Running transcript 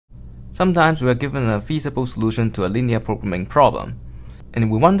Sometimes we are given a feasible solution to a linear programming problem, and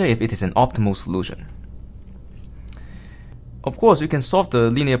we wonder if it is an optimal solution. Of course, you can solve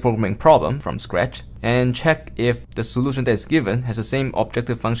the linear programming problem from scratch and check if the solution that is given has the same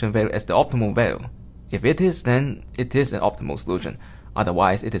objective function value as the optimal value. If it is, then it is an optimal solution.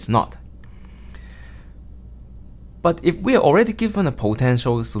 Otherwise, it is not. But if we are already given a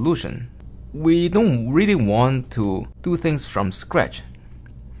potential solution, we don't really want to do things from scratch.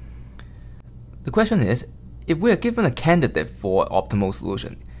 The question is, if we are given a candidate for optimal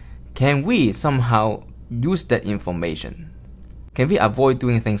solution, can we somehow use that information? Can we avoid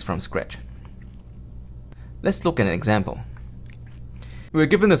doing things from scratch? Let's look at an example. We are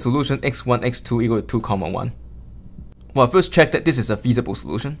given the solution x1, x2 equal to 2, 1. Well, first check that this is a feasible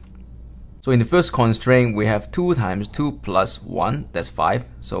solution. So in the first constraint, we have 2 times 2 plus 1, that's 5.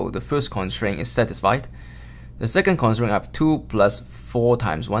 So the first constraint is satisfied. The second constraint, I have 2 plus 4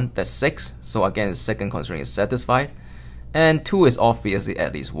 times 1, that's 6. So again, the second constraint is satisfied. And 2 is obviously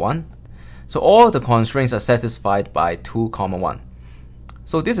at least 1. So all the constraints are satisfied by 2, 1.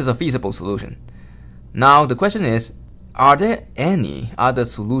 So this is a feasible solution. Now the question is, are there any other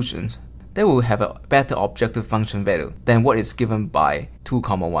solutions that will have a better objective function value than what is given by 2,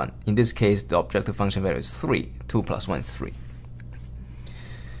 1? In this case, the objective function value is 3. 2 plus 1 is 3.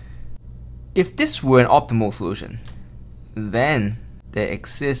 If this were an optimal solution, then there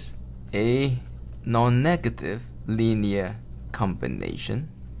exists a non-negative linear combination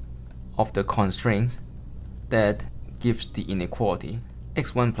of the constraints that gives the inequality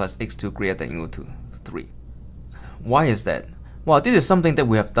x1 plus x2 greater than equal to 3. Why is that? Well, this is something that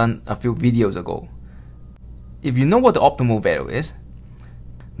we have done a few videos ago. If you know what the optimal value is,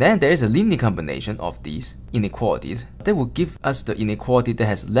 then there is a linear combination of these inequalities that will give us the inequality that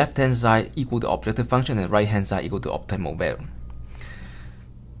has left hand side equal to objective function and right hand side equal to optimal value.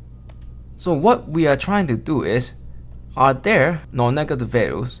 So what we are trying to do is, are there non-negative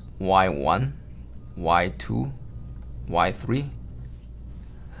values y1, y2, y3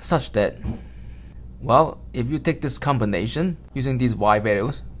 such that, well, if you take this combination using these y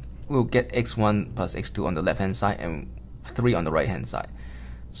values, we'll get x1 plus x2 on the left hand side and 3 on the right hand side.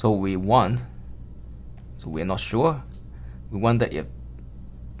 So we're not sure. We wonder if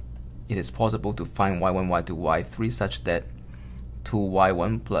it is possible to find y1, y2, y3 such that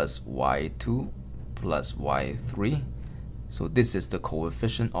 2y1 plus y2 plus y3. So this is the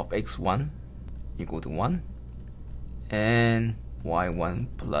coefficient of x1 equal to 1 and y1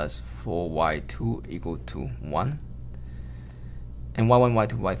 plus 4y2 equal to 1 and y1,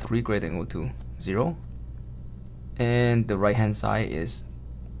 y2, y3 greater than or equal to 0, and the right hand side is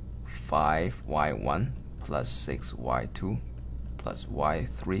 5y1 plus 6y2 plus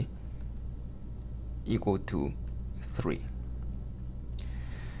y3 equal to 3.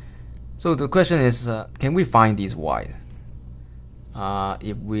 So the question is, can we find these y's?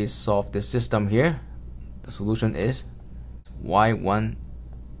 If we solve the system here, the solution is y1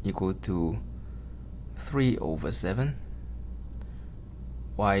 equal to 3 over 7,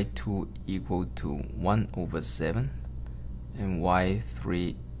 y2 equal to 1 over 7, and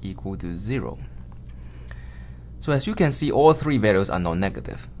y3 equal to 0. So as you can see, all three values are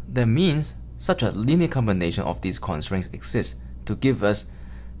non-negative. That means such a linear combination of these constraints exists to give us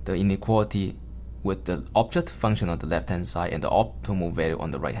the inequality with the objective function on the left hand side and the optimal value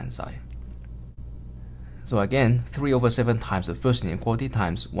on the right hand side. So again, 3 over 7 times the first inequality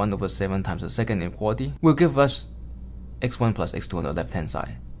times 1 over 7 times the second inequality will give us x1 plus x2 on the left hand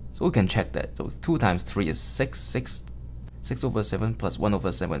side. So we can check that. So 2 times 3 is 6 over 7 plus 1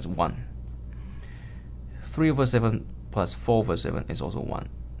 over 7 is 1. 3 over 7 plus 4 over 7 is also 1.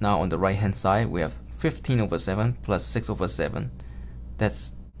 Now on the right hand side we have 15 over 7 plus 6 over 7.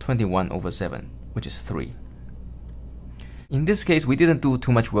 That's 21 over 7, which is 3. In this case, we didn't do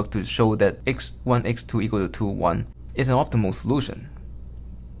too much work to show that x1, x2 equal to 2, 1 is an optimal solution,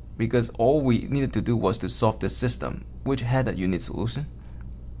 because all we needed to do was to solve the system, which had a unique solution.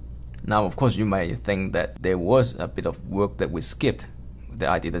 Now, of course, you might think that there was a bit of work that we skipped that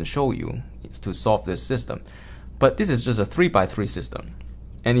I didn't show you. It's to solve this system. But this is just a 3x3 system,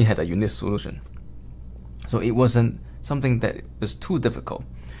 and it had a unique solution. So it wasn't something that was too difficult.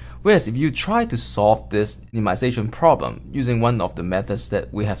 Whereas if you try to solve this minimization problem using one of the methods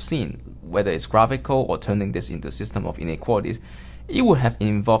that we have seen, whether it's graphical or turning this into a system of inequalities, it would have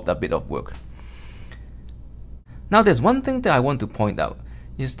involved a bit of work. Now there's one thing that I want to point out,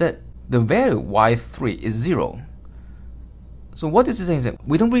 is that the value y3 is 0. So what this is saying is that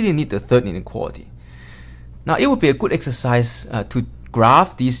we don't really need the third inequality. Now it would be a good exercise to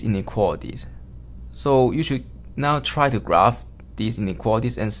graph these inequalities. So you should now try to graph these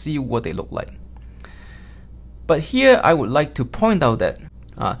inequalities and see what they look like. But here I would like to point out that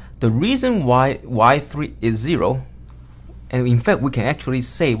the reason why y3 is 0, and in fact we can actually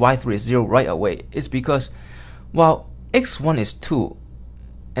say y3 is 0 right away, is because while x1 is 2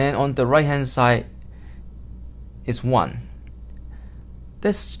 and on the right hand side is 1,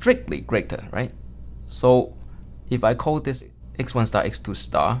 that's strictly greater, right? So if I call this x1 star, x2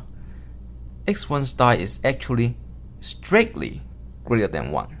 star, x1 star is actually strictly greater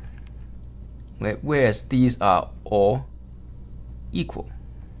than 1, okay? Whereas these are all equal.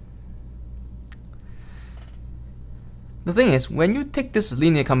 The thing is, when you take this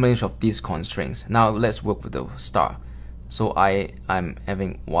linear combination of these constraints, now let's work with the star. So I'm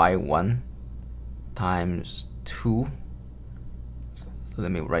having y1 times 2. So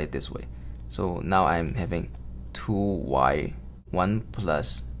let me write it this way. So now I'm having 2y1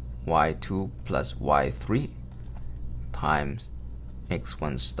 plus y2 plus y3 times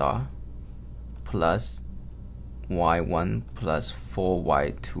x1 star plus y1 plus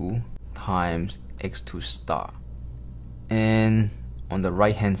 4y2 times x2 star. And on the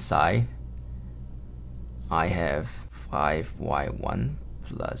right hand side, I have 5y1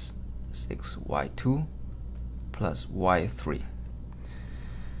 plus 6y2 plus y3.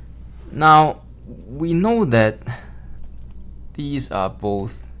 Now we know that these are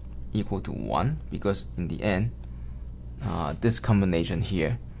both equal to 1 because in the end this combination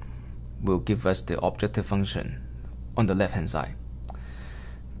here will give us the objective function on the left hand side.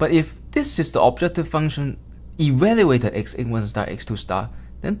 But if this is the objective function evaluated x1 star, x2 star,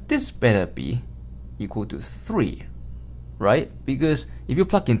 then this better be equal to 3, right? Because if you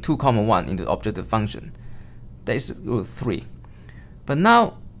plug in 2, 1 into the objective function, that is equal to 3. But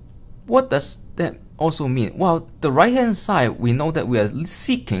now, what does that also mean? Well, the right hand side, we know that we are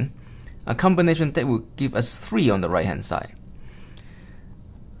seeking a combination that will give us 3 on the right hand side.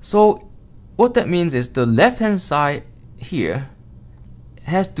 So what that means is the left hand side here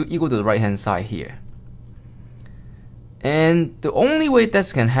has to equal to the right hand side here. And the only way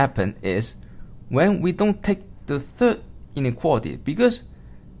that can happen is when we don't take the third inequality, because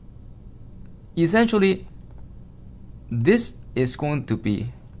essentially this is going to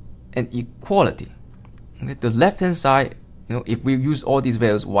be an equality. Okay, the left hand side, if we use all these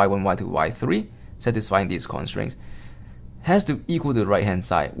values y1, y2, y3, satisfying these constraints, has to equal to the right hand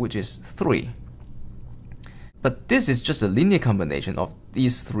side, which is 3. But this is just a linear combination of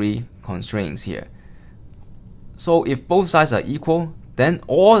these 3 constraints here. So if both sides are equal, then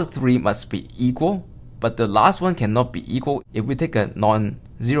all 3 must be equal, but the last one cannot be equal if we take a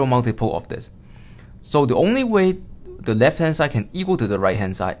non-zero multiple of this. So the only way the left hand side can equal to the right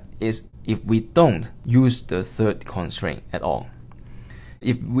hand side is if we don't use the third constraint at all.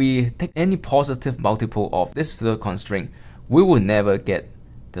 If we take any positive multiple of this third constraint, we will never get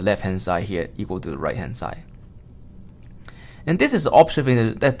the left hand side here equal to the right hand side. And this is the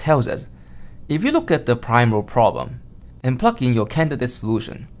observation that tells us, if you look at the prime rule problem and plug in your candidate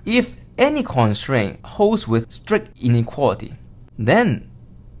solution, if any constraint holds with strict inequality, then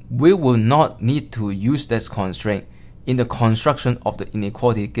we will not need to use this constraint in the construction of the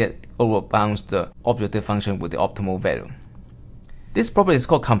inequality get overbounds the objective function with the optimal value. This property is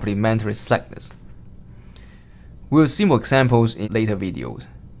called complementary slackness. We will see more examples in later videos.